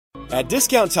At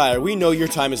Discount Tire, we know your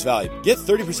time is valuable. Get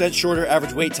 30% shorter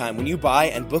average wait time when you buy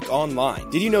and book online.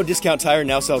 Did you know Discount Tire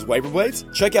now sells wiper blades?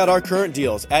 Check out our current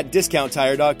deals at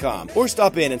discounttire.com or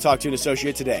stop in and talk to an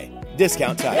associate today.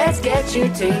 Discount Tire. Let's get you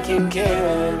taken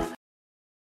care of.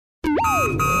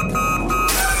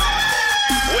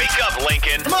 Wake up,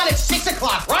 Lincoln. Come on, it's 6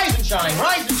 o'clock. Rise and shine,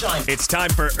 rise and shine. It's time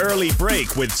for Early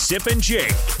Break with Sip and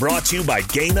Jake. Brought to you by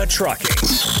Gaina Trucking.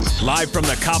 Live from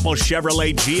the Coppel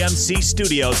Chevrolet GMC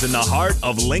studios in the heart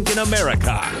of Lincoln,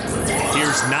 America.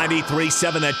 Here's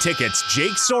 93.7 The Ticket's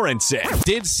Jake Sorensen.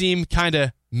 Did seem kind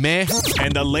of meh.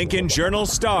 And the Lincoln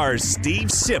Journal-Star's Steve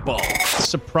Sipple.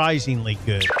 Surprisingly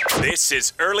good. This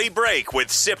is Early Break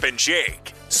with Sip and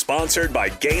Jake. Sponsored by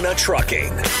Gaina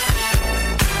Trucking.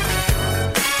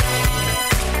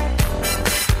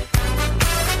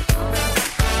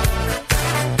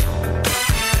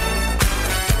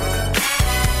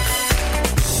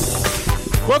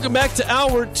 Welcome back to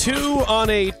Hour 2 on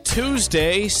a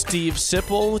Tuesday. Steve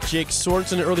Sipple, Jake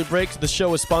Sorensen, Early Break. The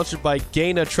show is sponsored by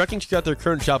Gaina Trucking. Check out their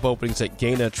current job openings at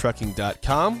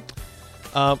GainaTrucking.com.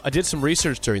 I did some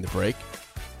research during the break,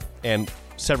 and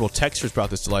several texters brought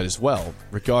this to light as well,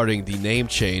 regarding the name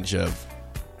change of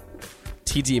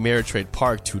TD Ameritrade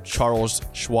Park to Charles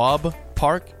Schwab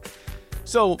Park.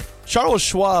 So, Charles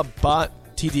Schwab bought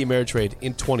TD Ameritrade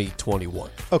in 2021.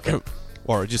 Okay.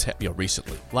 Or just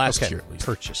recently, last year at least.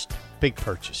 Purchased. Big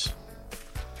purchase.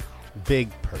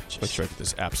 Big purchase. Make sure I get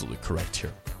this absolutely correct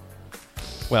here.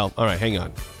 Well, all right, hang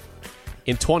on.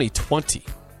 In 2020,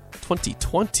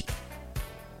 TD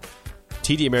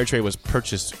Ameritrade was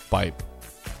purchased by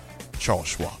Charles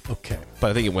Schwab. Okay. But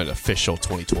I think it went official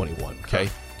 2021. Okay,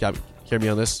 hear me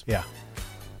on this? Yeah.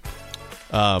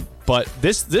 But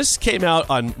this came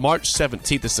out on March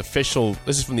 17th. This official.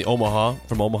 This is from Omaha,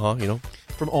 From Omaha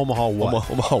what?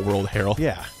 Omaha World Herald.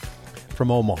 Yeah. From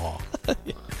Omaha. The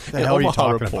An hell are you Omaha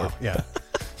talking report. about? Yeah.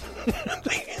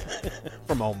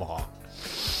 From Omaha.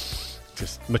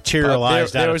 Just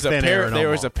materialized out of thin air in There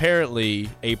was Omaha. apparently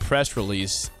a press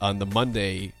release on the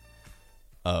Monday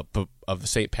of the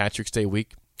St. Patrick's Day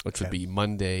week, which would be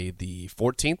Monday the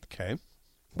 14th. Okay.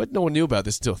 But no one knew about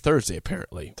this until Thursday,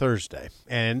 apparently. Thursday.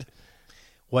 And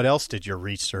what else did your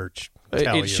research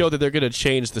tell you? It showed that they're going to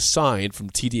change the sign from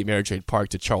TD Ameritrade Park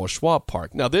to Charles Schwab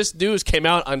Park. Now, this news came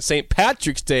out on St.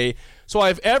 Patrick's Day, so I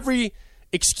have every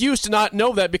excuse to not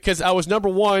know that because I was, number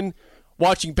one,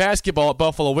 watching basketball at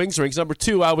Buffalo Wings Rings. Number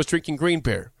two, I was drinking Green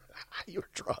Beer. You were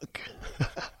drunk.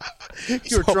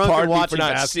 You were drunk and watching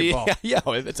basketball. Yeah,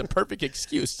 it's a perfect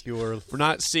excuse for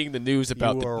not seeing the news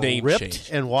about the name ripped change.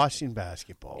 And watching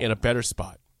basketball. In a better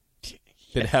spot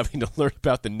than having to learn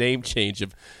about the name change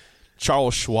of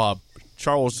Charles Schwab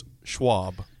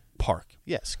Park.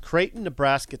 Yes, Creighton,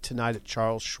 Nebraska tonight at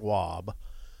Charles Schwab.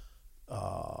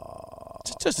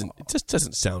 It just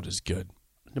doesn't sound as good.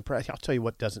 Nebraska. I'll tell you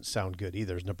what doesn't sound good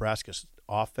either. Is Nebraska's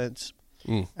offense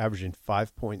averaging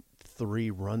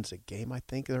 5.3 runs a game? I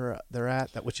think they're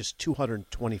at that, which is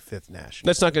 225th national.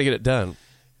 That's not going to get it done.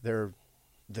 They're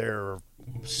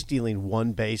stealing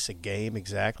one base a game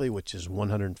exactly, which is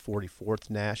 144th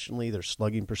nationally. Their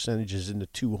slugging percentage is in the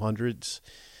 200s.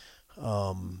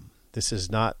 This is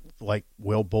not, like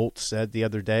Will Bolt said the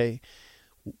other day,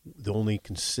 the only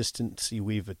consistency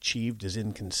we've achieved is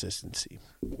inconsistency.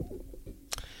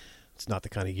 It's not the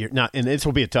kind of year. And this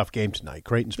will be a tough game tonight.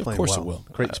 Creighton's playing well. Of course it will.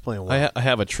 Creighton's playing well. I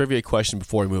have a trivia question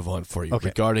before we move on for you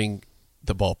regarding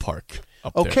the ballpark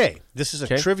up there. Okay, this is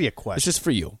a trivia question. This is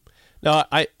for you. Now,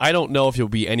 I don't know if you'll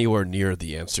be anywhere near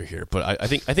the answer here, but I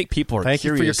think people are Thank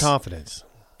curious. you for your confidence.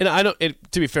 And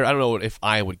to be fair, I don't know if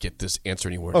I would get this answer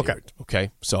anywhere near it. Okay,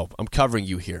 so I'm covering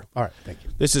you here. All right, thank you.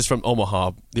 This is from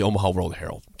Omaha, the Omaha World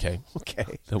Herald. Okay. Okay.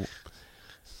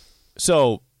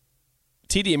 So,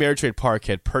 TD Ameritrade Park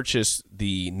had purchased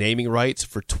the naming rights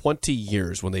for 20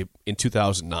 years in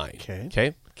 2009.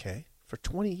 Okay. For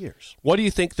 20 years. What do you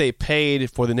think they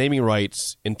paid for the naming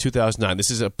rights in 2009?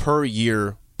 This is a per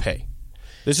year pay.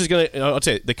 This is going to, I'll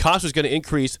tell you, the cost was going to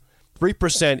increase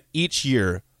 3% each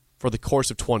year for the course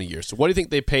of 20 years. So what do you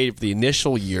think they paid for the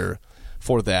initial year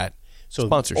for that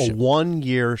sponsorship? A 1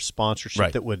 year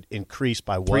sponsorship that would increase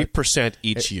by what? 3%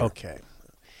 each year. Okay.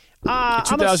 In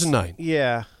 2009.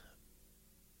 Yeah.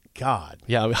 God.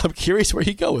 Yeah, I'm curious where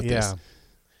you go with this.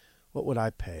 What would I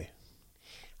pay?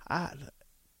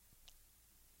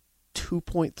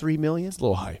 $2.3 million? It's a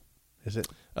little high. Is it?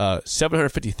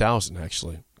 $750,000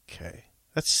 actually. Okay.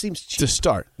 That seems cheap. To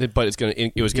start, but it was going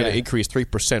to increase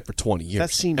 3% for 20 years.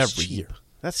 That seems every cheap. year.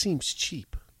 That seems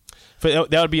cheap. That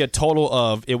would be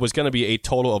it was going to be a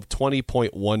total of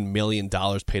 $20.1 million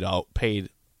paid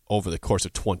over the course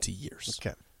of 20 years.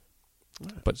 Okay.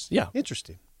 Right. But yeah.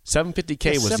 Interesting.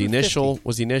 $750K Yeah,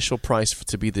 was the initial price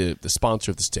to be the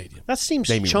sponsor of the stadium. That seems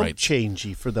chump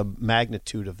changey for the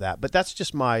magnitude of that, but that's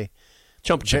just my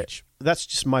chump change. That's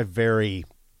just my very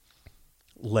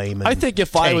layman. I think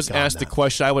if I was take on asked the that.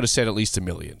 question, I would have said at least $1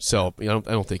 million. So I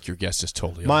don't think your guess is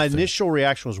totally My off there. initial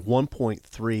reaction was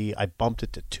 1.3. I bumped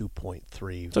it to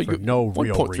 2.3 So for no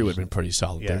real 1.3 reason. would have been pretty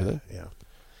solid there. Then. Yeah.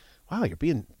 Wow, you're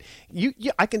being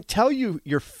I can tell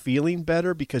you're feeling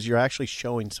better because you're actually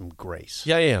showing some grace.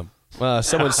 Yeah, I am.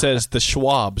 Someone says the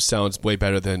Schwab sounds way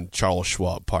better than Charles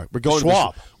Schwab Park. We're going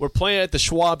Schwab. We're playing at the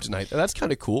Schwab tonight. That's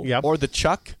kind of cool. Yep. Or the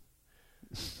Chuck.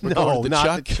 We're No, going to the not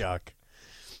Chuck. the Chuck.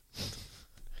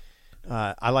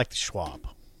 I like the Schwab.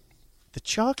 The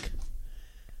Chuck.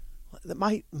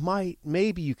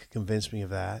 Maybe you could convince me of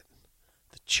that.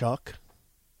 The Chuck.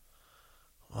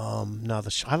 No,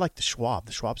 I like the Schwab.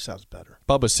 The Schwab sounds better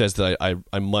Bubba says that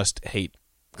I must hate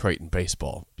Creighton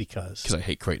baseball because I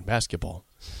hate Creighton basketball.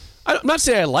 I'm not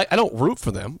saying I don't root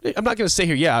for them. I'm not going to say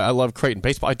here, yeah, I love Creighton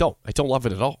baseball. I don't love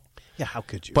it at all. Yeah, how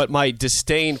could you? But my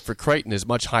disdain for Creighton is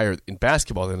much higher in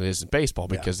basketball than it is in baseball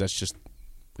because that's just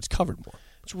it's covered more.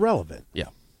 It's relevant. Yeah.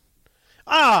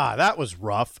 That was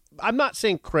rough. I'm not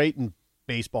saying Creighton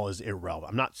baseball is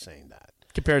irrelevant. I'm not saying that.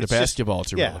 Compared to It's just- basketball,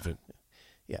 it's irrelevant.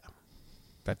 Yeah.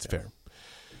 That's fair.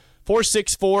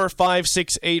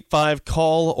 464-5685.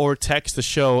 Call or text the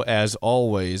show as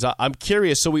always. I'm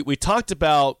curious. So we talked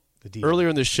about earlier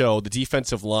in the show the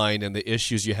defensive line and the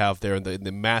issues you have there and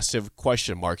the massive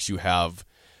question marks you have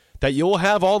that you will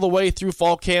have all the way through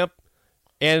fall camp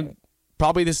and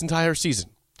probably this entire season.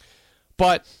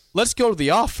 But let's go to the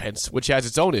offense, which has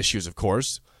its own issues, of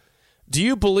course. Do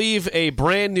you believe a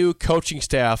brand new coaching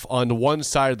staff on one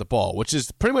side of the ball, which is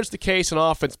pretty much the case in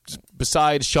offense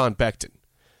besides Sean Beckton,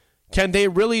 can they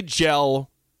really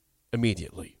gel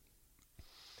immediately?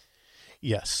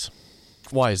 Yes.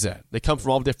 Why is that? They come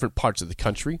from all different parts of the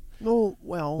country. Oh,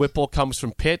 well. Whipple comes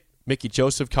from Pitt. Mickey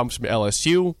Joseph comes from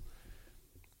LSU.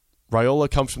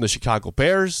 Raiola comes from the Chicago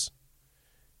Bears.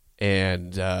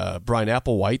 And Brian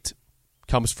Applewhite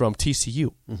comes from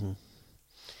TCU. Mm-hmm.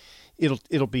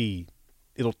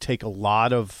 It'll take a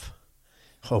lot of,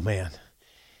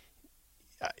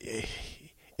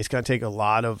 it's going to take a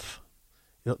lot of,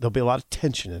 there'll be a lot of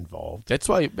tension involved. That's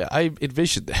why I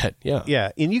envisioned that, yeah.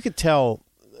 Yeah, and you could tell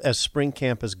as spring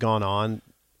camp has gone on,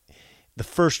 the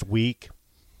first week,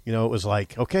 it was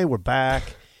like, okay, we're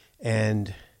back,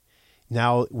 and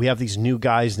now we have these new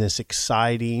guys, and it's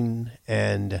exciting,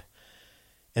 and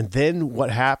then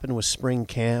what happened with spring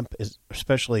camp is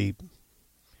especially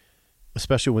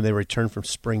when they returned from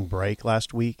spring break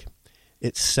last week,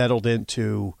 it settled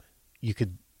into you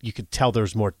could tell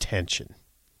there's more tension.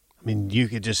 I mean, you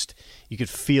could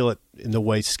feel it in the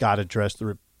way Scott addressed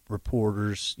the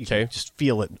reporters. You could just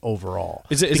feel it overall.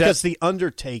 Because the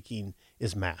undertaking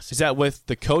is massive. Is that with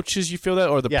the coaches you feel that,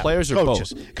 or the players, or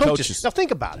coaches. both? Coaches. Now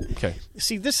think about it. Okay.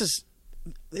 See,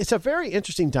 it's a very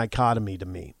interesting dichotomy to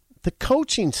me. The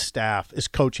coaching staff is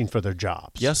coaching for their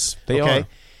jobs. Yes, they are.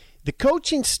 The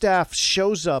coaching staff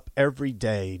shows up every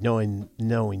day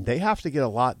knowing they have to get a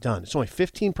lot done. It's only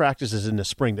 15 practices in the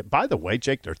spring. That, by the way,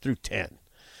 Jake, they're through 10.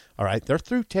 All right, they're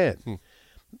through 10.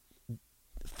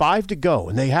 5 to go,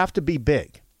 and they have to be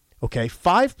big. Okay,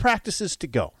 5 practices to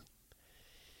go.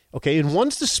 Okay, and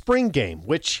one's the spring game,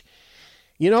 which,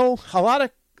 a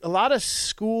lot of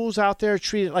schools out there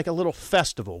treat it like a little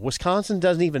festival. Wisconsin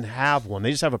doesn't even have one.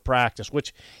 They just have a practice,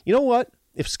 which, you know what?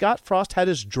 If Scott Frost had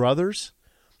his druthers,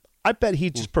 I bet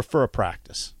he'd just prefer a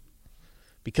practice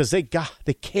because they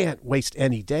can't waste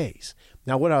any days.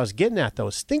 Now, what I was getting at, though,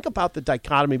 is think about the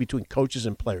dichotomy between coaches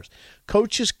and players.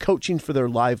 Coaches coaching for their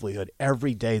livelihood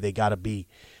every day. They got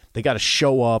to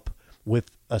show up with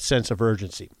a sense of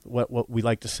urgency. What we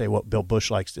like to say, what Bill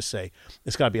Bush likes to say,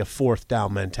 it's got to be a fourth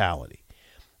down mentality.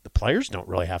 The players don't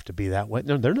really have to be that way.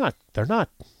 No, they're not.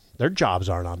 Their jobs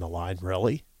aren't on the line,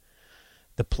 really.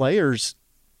 The players,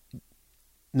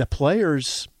 they're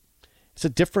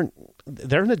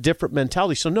in a different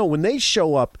mentality. So no, when they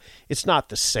show up, it's not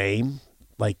the same.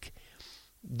 Like,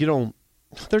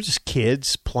 they're just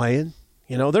kids playing.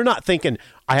 They're not thinking,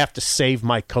 I have to save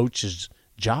my coach's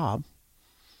job.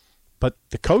 But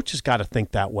the coach has got to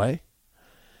think that way.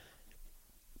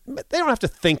 They don't have to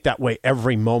think that way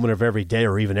every moment of every day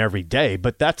or even every day,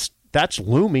 but that's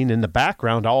looming in the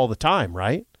background all the time,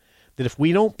 right? That if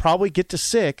we don't probably get to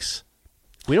 6,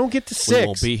 we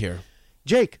won't be here.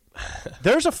 Jake,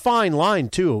 there's a fine line,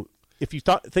 too, if you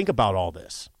think about all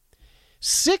this.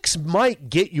 6 might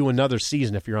get you another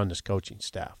season if you're on this coaching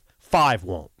staff. 5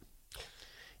 won't.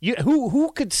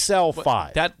 Who could sell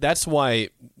 5? That's why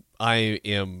I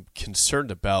am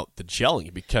concerned about the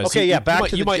gelling because Okay, back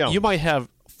to the gelling. You might have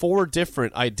 4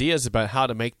 different ideas about how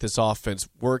to make this offense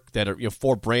work that are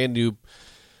 4 brand new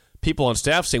people on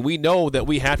staff saying we know that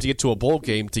we have to get to a bowl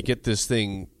game to get this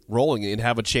thing rolling and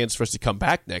have a chance for us to come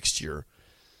back next year.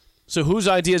 So whose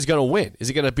idea is going to win? Is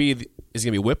it going to be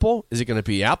Whipple? Is it going to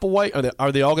be Applewhite?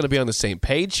 Are they all going to be on the same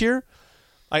page here?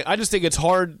 I just think it's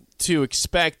hard to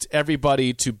expect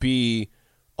everybody to be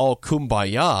all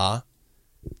kumbaya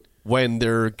when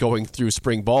they're going through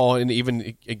spring ball and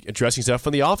even addressing stuff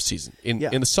in the offseason, in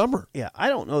the summer. Yeah, I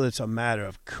don't know that it's a matter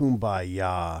of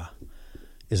kumbaya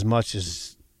as much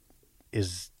as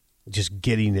is just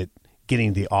getting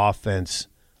the offense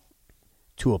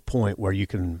to a point where you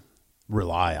can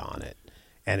rely on it,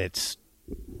 and it's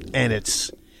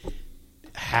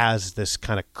has this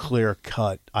kind of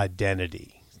clear-cut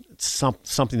identity. It's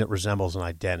something that resembles an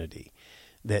identity.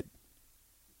 That,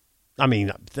 I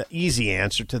mean, the easy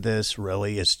answer to this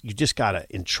really is you just got to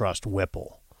entrust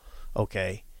Whipple,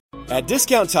 okay? At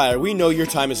Discount Tire, we know your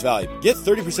time is valuable. Get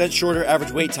 30% shorter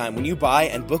average wait time when you buy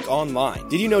and book online.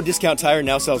 Did you know Discount Tire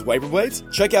now sells wiper blades?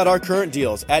 Check out our current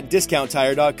deals at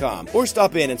DiscountTire.com or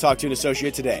stop in and talk to an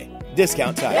associate today.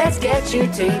 Discount Tire. Let's get you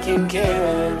taken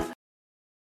care of.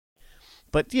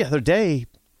 But the other day,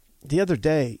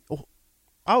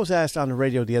 I was asked on the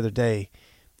radio yesterday.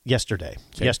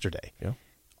 Yeah.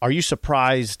 Are you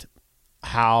surprised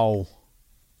how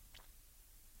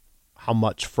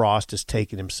much Frost has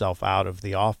taken himself out of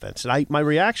the offense? And my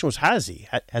reaction was, has he?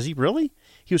 Has he really?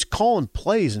 He was calling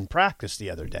plays in practice the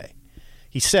other day.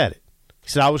 He said it. He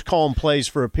said, I was calling plays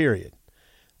for a period.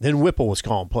 Then Whipple was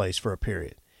calling plays for a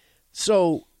period.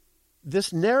 So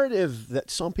this narrative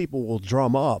that some people will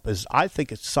drum up is, I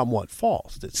think it's somewhat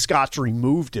false, that Scott's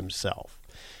removed himself.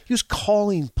 He was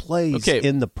calling plays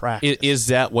in the practice. Is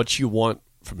that what you want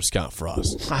from Scott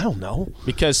Frost? I don't know.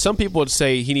 Because some people would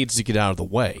say he needs to get out of the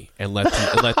way and let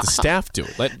the staff do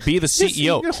it. Be the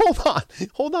CEO.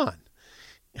 Hold on.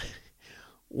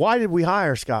 Why did we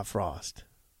hire Scott Frost?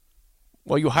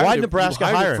 Well, you hired why him, Nebraska you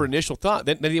hired hire him him for initial thought.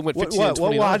 Then he went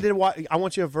 15-29. I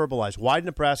want you to verbalize. Why did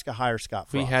Nebraska hire Scott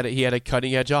Frost? He had a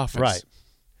cutting edge offense, right?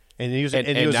 And he was and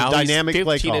a now dynamic he's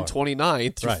play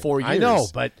 15-29 through 4 years. I know,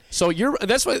 but so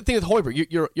that's what the thing with Hoiberg.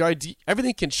 Your idea,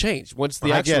 everything can change once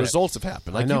the actual results have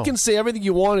happened. Like you can say everything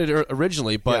you wanted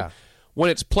originally, but when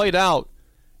it's played out,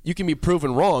 you can be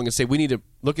proven wrong and say we need to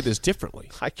look at this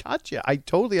differently. I got you. I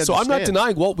totally understand. So I'm not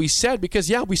denying what we said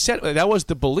because we said that was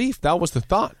the belief, that was the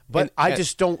thought. But I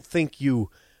just don't think you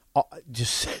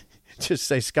just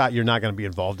say, Scott, you're not going to be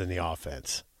involved in the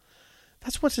offense.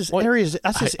 That's what's his area.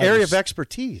 That's his area of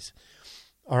expertise.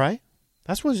 All right,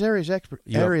 that's what his area of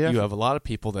expertise. You have a lot of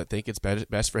people that think it's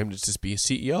best for him to just be a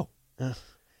CEO.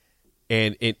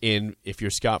 And if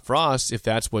you're Scott Frost, if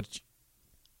that's what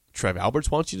Trev Alberts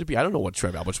wants you to be, I don't know what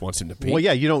Trev Alberts wants him to be. Well,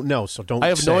 yeah, you don't know, so don't. I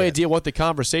have no idea what the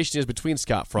conversation is between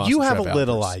Scott Frost. You and have Trev a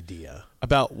little Alberts idea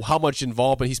about how much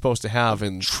involvement he's supposed to have.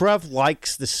 And Trev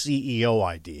likes the CEO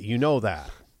idea. You know that,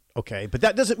 okay? But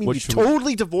that doesn't mean he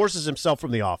totally divorces himself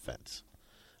from the offense.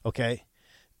 Okay,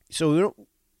 so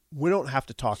we don't have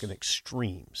to talk in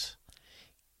extremes.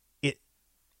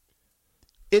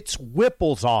 It's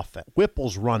Whipple's offense.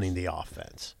 Whipple's running the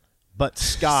offense, but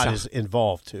Scott is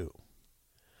involved too.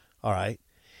 All right.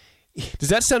 Does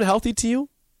that sound healthy to you?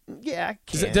 Yeah,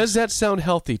 does that sound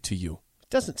healthy to you?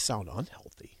 It doesn't sound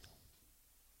unhealthy.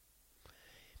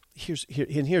 Here's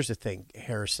the thing,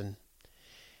 Harrison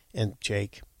and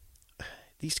Jake.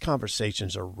 These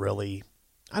conversations are really,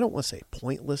 I don't want to say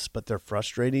pointless, but they're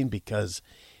frustrating because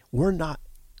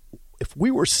if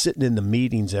we were sitting in the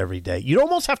meetings every day, you'd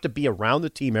almost have to be around the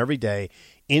team every day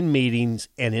in meetings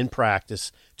and in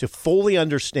practice to fully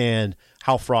understand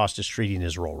how Frost is treating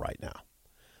his role right now.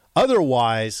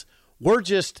 Otherwise, we're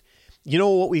just, you know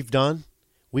what we've done?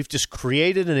 We've just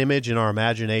created an image in our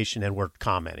imagination and we're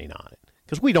commenting on it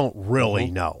because we don't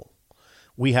really know.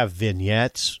 We have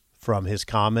vignettes from his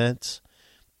comments.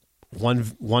 One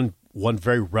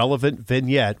very relevant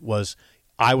vignette was,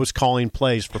 I was calling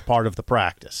plays for part of the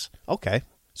practice. Okay,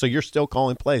 so you're still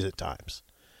calling plays at times.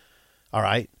 All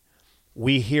right.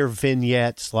 We hear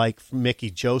vignettes like Mickey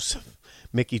Joseph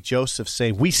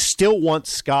saying, we still want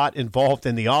Scott involved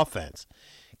in the offense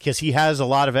because he has a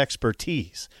lot of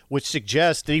expertise, which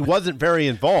suggests that he wasn't very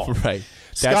involved. Right.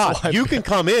 Scott, you can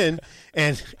come in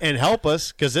and help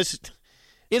us because this.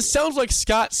 It sounds like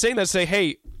Scott saying that, say,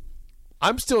 hey,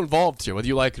 I'm still involved here, whether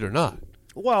you like it or not.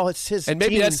 Well, it's his and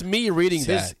maybe team. That's me reading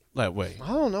that way.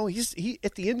 I don't know. He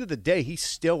at the end of the day, he's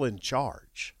still in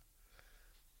charge.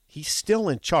 He's still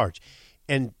in charge.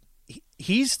 And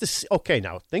he's the – okay,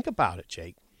 now think about it,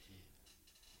 Jake.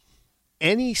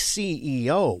 any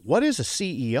CEO, what is a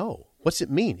CEO? What's it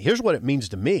mean? Here's what it means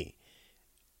to me.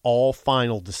 All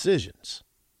final decisions.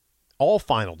 All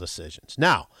final decisions.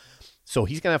 Now, so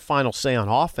he's going to have final say on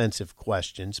offensive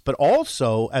questions, but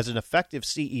also as an effective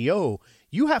CEO,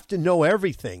 you have to know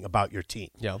everything about your team.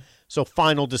 Yeah. So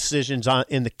final decisions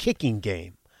in the kicking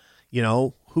game,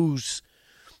 there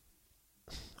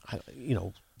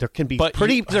can be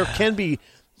there can be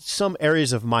some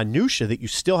areas of minutia that you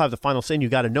still have the final say, and you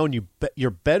got to know, and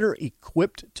you're better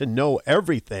equipped to know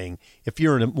everything if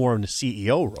you're more in the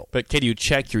CEO role. But can you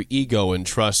check your ego and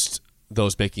trust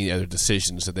those making the other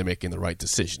decisions, that they're making the right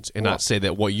decisions, and not say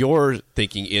that what you're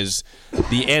thinking is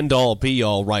the end-all,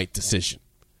 be-all right decision?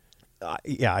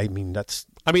 Yeah, I mean,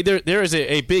 there is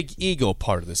a big ego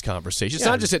part of this conversation. It's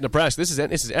not just at Nebraska. This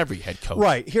is every head coach.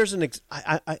 Right. Here's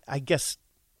I guess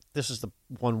this is the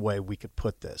one way we could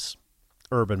put this.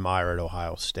 Urban Meyer at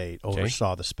Ohio State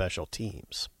oversaw the special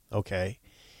teams. Okay,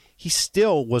 he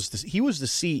still was the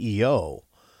CEO,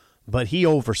 but he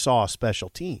oversaw special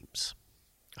teams.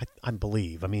 I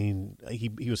believe. I mean,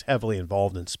 he was heavily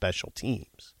involved in special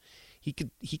teams. He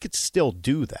could still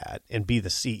do that and be the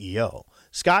CEO.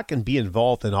 Scott can be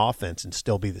involved in offense and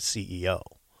still be the CEO,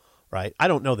 right? I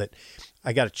don't know that.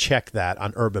 I got to check that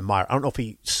on Urban Meyer. I don't know if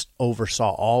he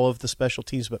oversaw all of the special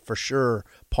teams, but for sure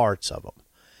parts of them.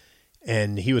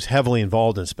 And he was heavily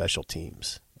involved in special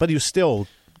teams, but he was still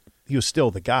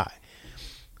the guy.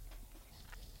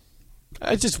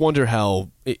 I just wonder how.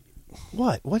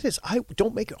 What is?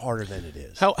 Don't make it harder than it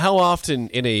is. How often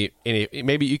in a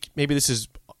maybe this is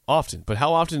often, but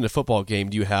how often in a football game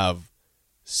do you have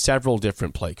several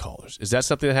different play callers? Is that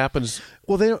something that happens?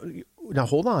 Well, now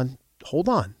hold on.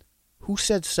 Who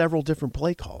said several different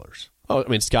play callers? Oh, I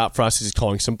mean, Scott Frost is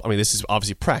calling some. I mean, this is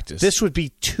obviously practice. This would be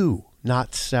two,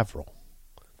 not several.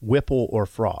 Whipple or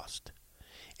Frost,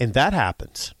 and that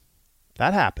happens.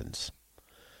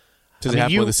 Does it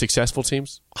happen with the successful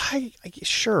teams?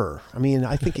 Sure. I mean,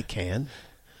 I think it can.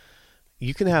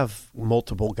 You can have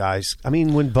multiple guys. I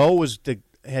mean, when Bo was the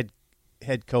head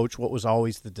coach, what was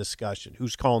always the discussion?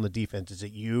 Who's calling the defense? Is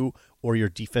it you or your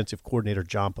defensive coordinator,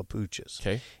 John Papuchis?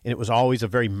 Okay. And it was always a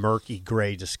very murky,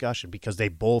 gray discussion because they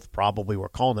both probably were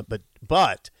calling it. But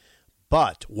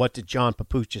what did John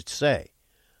Papuchis say?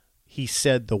 He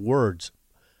said the words,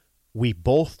 "We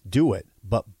both do it,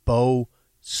 but Bo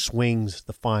swings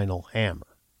the final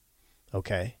hammer."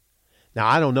 Okay? Now,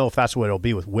 I don't know if that's what it'll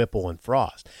be with Whipple and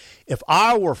Frost. If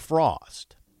I were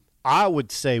Frost, I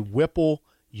would say, Whipple,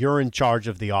 you're in charge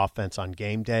of the offense on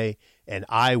game day, and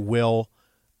I will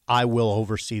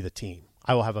oversee the team.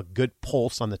 I will have a good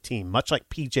pulse on the team, much like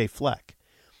P.J. Fleck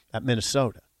at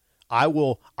Minnesota. I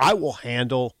will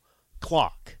handle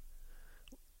clock.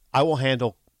 I will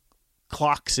handle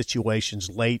clock situations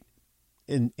late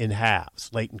in halves,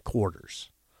 late in quarters.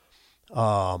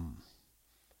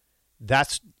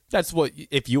 That's what,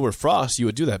 if you were Frost, you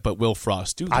would do that. But will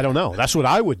Frost do that? I don't know. That's what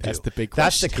I would do. That's the big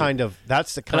question. And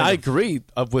I agree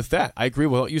with that. I agree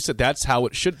with what you said. That's how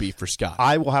it should be for Scott.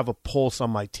 I will have a pulse on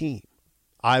my team.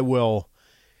 I will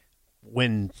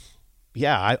understand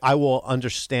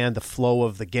the flow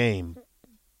of the game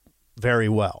very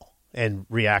well and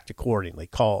react accordingly.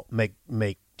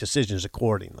 Make decisions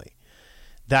accordingly.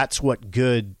 That's what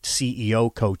good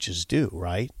CEO coaches do,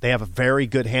 right? They have a very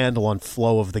good handle on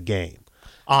flow of the game,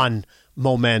 on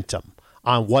momentum,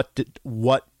 on what to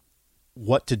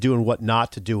do and what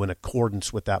not to do in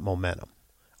accordance with that momentum.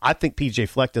 I think PJ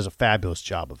Fleck does a fabulous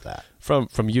job of that. From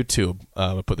YouTube,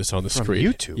 I'll put this on the screen.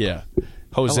 YouTube? Yeah.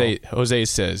 Jose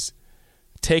says,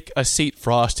 "Take a seat,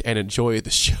 Frost, and enjoy the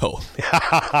show."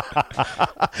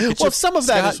 Some of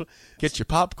that is... Get your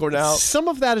popcorn out. Some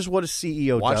of that is what a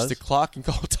CEO does. Watch the clock and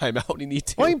call timeout when you need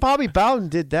to. I mean, Bobby Bowden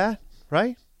did that,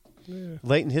 right? Yeah.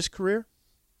 Late in his career.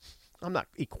 I'm not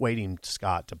equating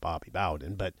Scott to Bobby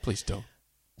Bowden, but... Please don't.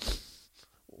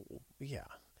 Yeah.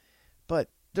 But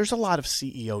there's a lot of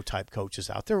CEO-type coaches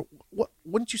out there.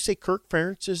 Wouldn't you say Kirk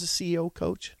Ferentz is a CEO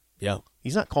coach? Yeah.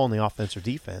 He's not calling the offense or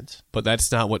defense. But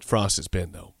that's not what Frost has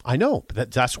been, though. I know. But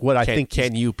that's what I think.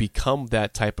 Can you become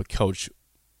that type of coach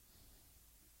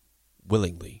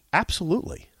willingly?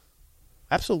 Absolutely.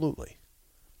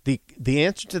 The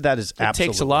answer to that is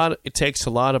absolutely. It takes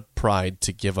a lot of pride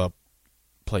to give up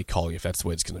play calling if that's the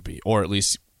way it's going to be, or at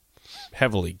least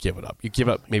heavily give it up. You give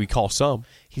up, maybe call some.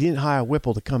 He didn't hire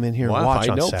Whipple to come in here and watch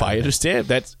on Saturday. I understand.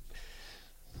 That's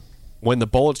when the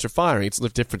bullets are firing. It's a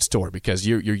different story because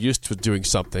you're used to doing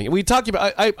something. And we talk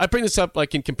about. I bring this up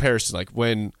like in comparison, like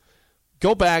when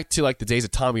go back to like the days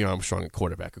of Tommy Armstrong at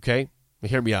quarterback. Okay,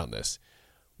 hear me out on this.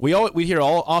 We hear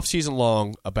all off season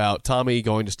long about Tommy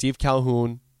going to Steve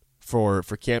Calhoun for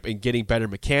camp and getting better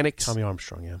mechanics. Tommy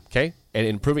Armstrong, yeah. Okay, and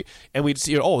improving. And we'd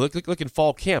see, look in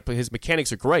fall camp, his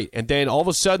mechanics are great. And then all of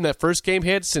a sudden that first game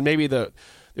hits, and maybe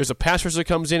there's a pass rusher that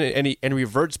comes in and he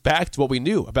reverts back to what we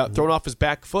knew about throwing off his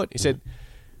back foot. He said,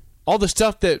 all the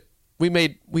stuff that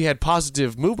we had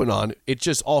positive movement on, it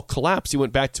just all collapsed. He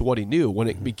went back to what he knew when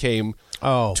it became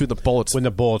to the bullets. When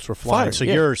the bullets were flying. Fired, so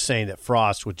you're saying that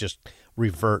Frost would just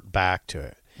revert back to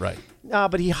it. Right. No,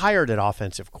 but he hired an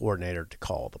offensive coordinator to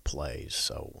call the plays.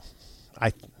 So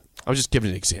I was just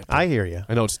giving an example. I hear you.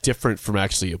 I know it's different from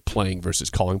actually playing versus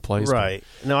calling plays. Right.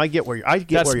 No, I get where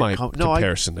you're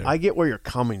comparison there. I get where you're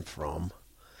coming from.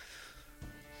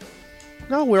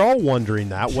 No, we're all wondering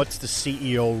that. What's the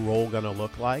CEO role going to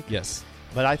look like? Yes.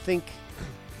 But I think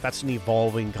that's an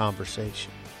evolving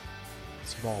conversation.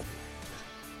 It's evolving.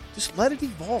 Just let it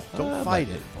evolve. Don't fight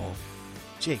it.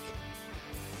 Jake,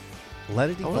 let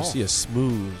it evolve. I want to see a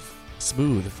smooth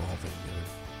evolving.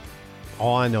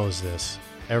 All I know is this.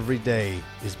 Every day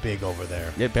is big over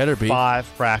there. It better be.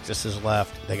 5 practices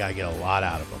left. They got to get a lot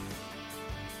out of them.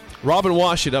 Robin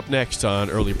Washut up next on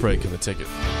Early Break in the Ticket.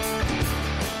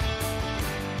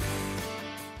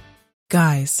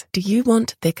 Guys, do you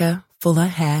want thicker, fuller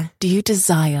hair? Do you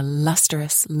desire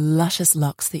lustrous, luscious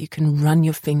locks that you can run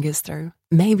your fingers through?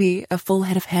 Maybe a full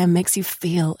head of hair makes you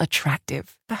feel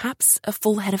attractive. Perhaps a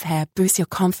full head of hair boosts your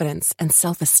confidence and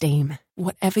self-esteem.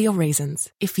 Whatever your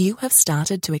reasons, if you have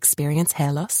started to experience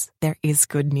hair loss, there is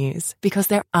good news because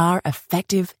there are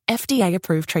effective,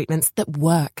 FDA-approved treatments that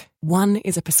work. One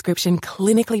is a prescription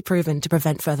clinically proven to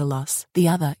prevent further loss. The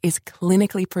other is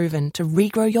clinically proven to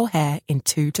regrow your hair in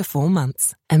 2 to 4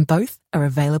 months. And both are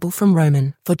available from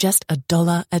Roman for just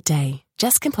 $1 a day.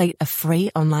 Just complete a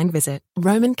free online visit.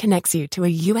 Roman connects you to a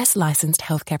US licensed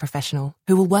healthcare professional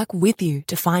who will work with you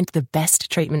to find the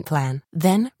best treatment plan.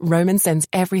 Then Roman sends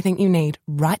everything you need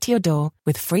right to your door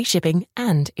with free shipping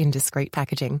and indiscreet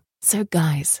packaging. So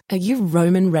guys, are you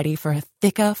Roman ready for a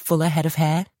thicker, fuller head of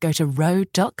hair? Go to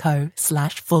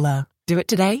ro.co/fuller. Do it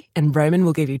today and Roman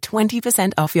will give you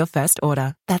 20% off your first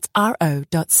order. That's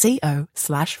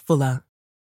ro.co/fuller.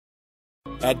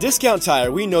 At Discount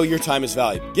Tire, we know your time is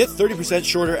valuable. Get 30%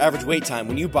 shorter average wait time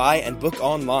when you buy and book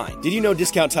online. Did you know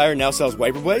Discount Tire now sells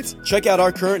wiper blades? Check out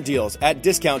our current deals at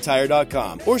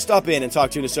discounttire.com or stop in and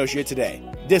talk to an associate today.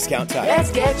 Discount Tire.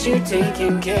 Let's get you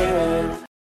taken care of.